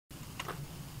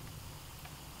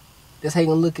That's how you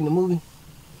gonna look in the movie?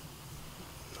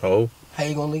 Oh. How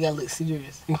you gonna look? Gotta look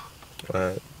serious.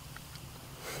 Alright.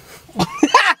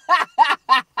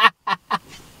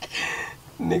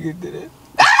 Nigga did it.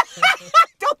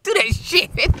 Don't do that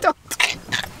shit. Don't.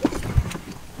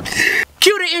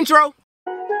 Cue the intro.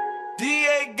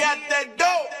 DA got that dope.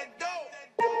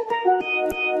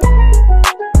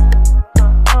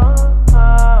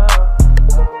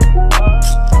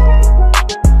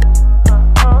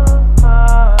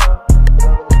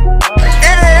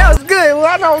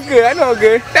 I know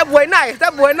good. That boy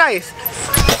nice.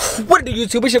 What do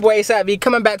YouTube? It's your boy ASAP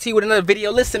coming back to you with another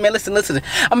video. Listen, man, listen.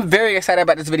 I'm very excited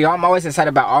about this video. I'm always excited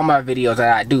about all my videos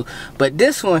that I do. But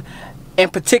this one,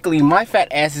 and particularly, my fat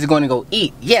ass is going to go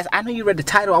eat. Yes, I know you read the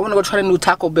title. I want to go try the new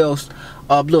Taco Bell's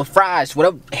little fries,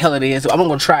 whatever the hell it is. I'm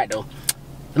going to try it, though.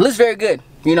 It looks very good.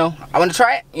 You know, I want to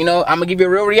try it. You know, I'm going to give you a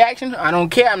real reaction. I don't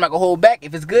care. I'm not going to hold back.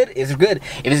 If it's good, it's good.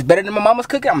 If it's better than my mama's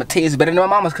cooking, I'm going to tell you it's better than my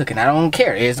mama's cooking. I don't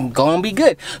care. It's going to be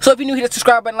good. So if you're new, hit the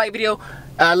subscribe button, like video,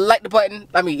 like the button.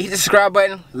 Hit the subscribe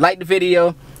button, like the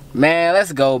video. Man,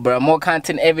 let's go, bro. More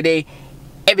content every day.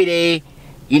 Every day.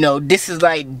 You know, this is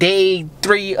like day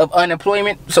 3 of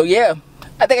unemployment. So yeah,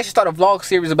 I think I should start a vlog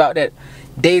series about that.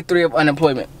 Day 3 of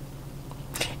unemployment.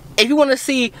 If you want to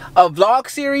see a vlog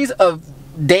series of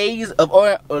days of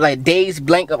days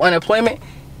blank of unemployment,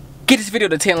 get this video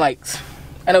to 10 likes.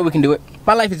 I know we can do it.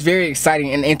 My life is very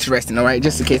exciting and interesting, alright?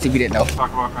 Just in case if you didn't know. Talk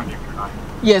about menu tonight.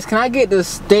 Yes, can I get the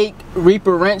steak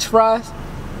Reaper Ranch fries?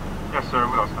 Yes, sir.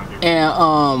 What else can I do?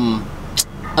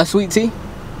 And a sweet tea.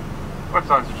 What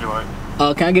size would you like?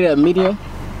 Can I get a medium?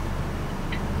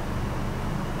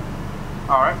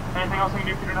 Alright. Anything else I can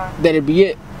do for you tonight? That'd be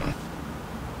it.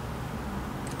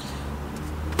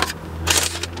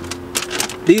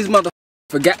 These motherfuckers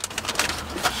forgot.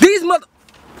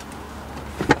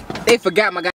 They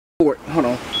forgot my goddamn fork. Hold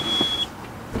on.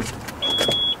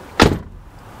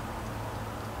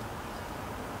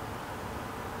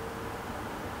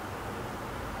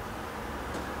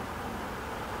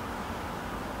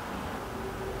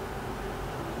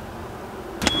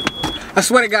 I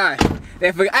swear to God,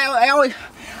 they forgot.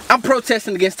 I'm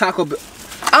protesting against Taco Bell.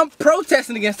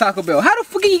 How the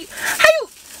fuck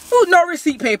no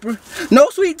receipt paper, no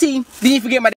sweet tea, then you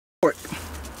forget my fork.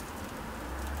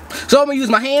 So I'm gonna use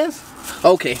my hands?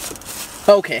 Okay.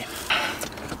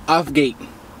 Off gate.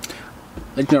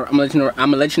 I'm gonna let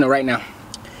you know right now.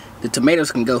 The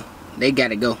tomatoes can go. They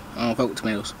gotta go. I don't fuck with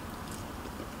tomatoes.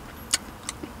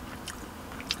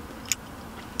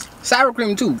 Sour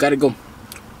cream too, gotta go.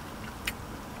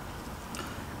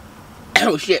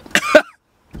 Oh shit.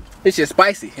 It's just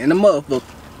spicy and the motherfucker.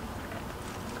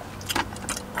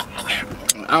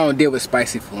 I don't deal with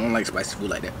spicy food. I don't like spicy food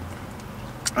like that.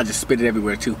 I just spit it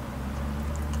everywhere too.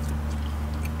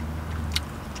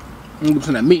 I'm gonna get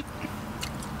some of that meat.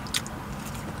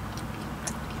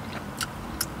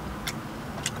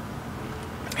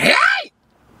 Hey!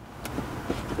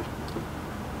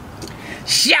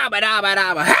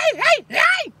 Shabba-dabba-dabba. Hey!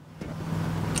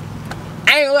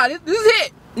 I ain't gonna lie, this is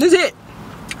it.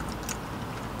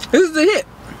 This is the hit.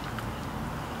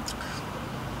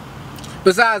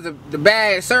 Besides the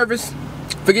bad service,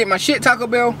 forget my shit Taco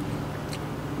Bell,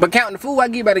 but counting the food I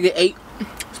get, about to get 8.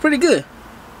 It's pretty good.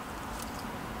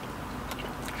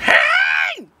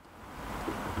 Hey!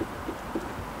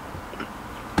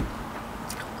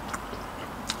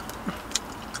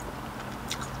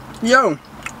 Yo,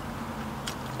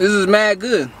 this is mad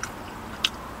good.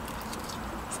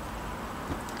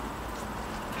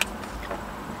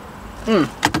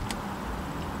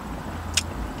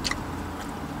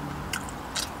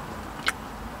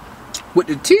 With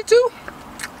the T2?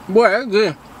 Boy, that's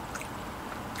good.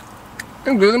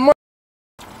 That's good as much.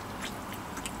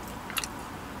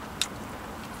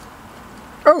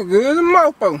 That's good as a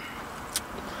mofo.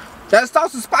 That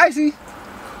sauce is spicy,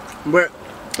 but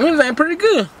this ain't pretty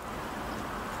good.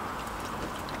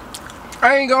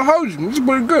 I ain't gonna hold you. This is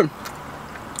pretty good.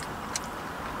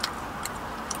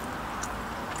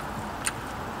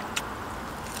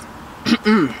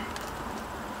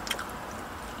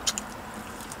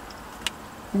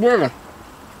 Yeah.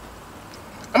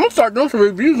 I'm gonna start doing some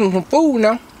reviews on some food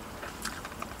now.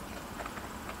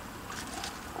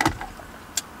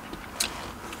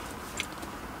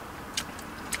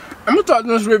 I'm gonna start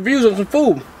doing some reviews on some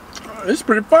food. It's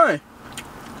pretty fun.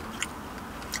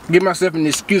 Give myself an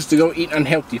excuse to go eat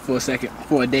unhealthy for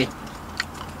a day.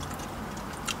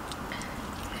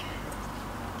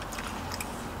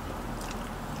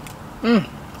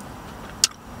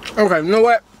 Okay, you know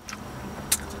what?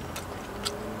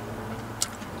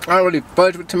 I don't really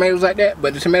fudge with tomatoes like that,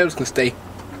 but the tomatoes can stay.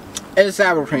 and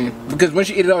sour cream. Because once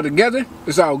you eat it all together,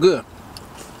 it's all good.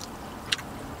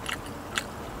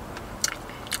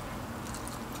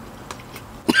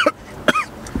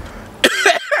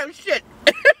 Shit.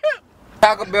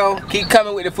 Taco Bell, keep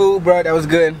coming with the food, bro. That was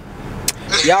good.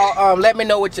 Y'all, let me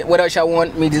know what else y'all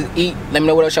want me to eat. Let me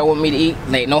know what else y'all want me to eat.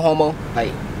 Like, no homo.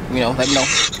 Like, you know, let me know.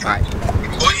 Alright.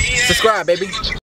 Subscribe, baby.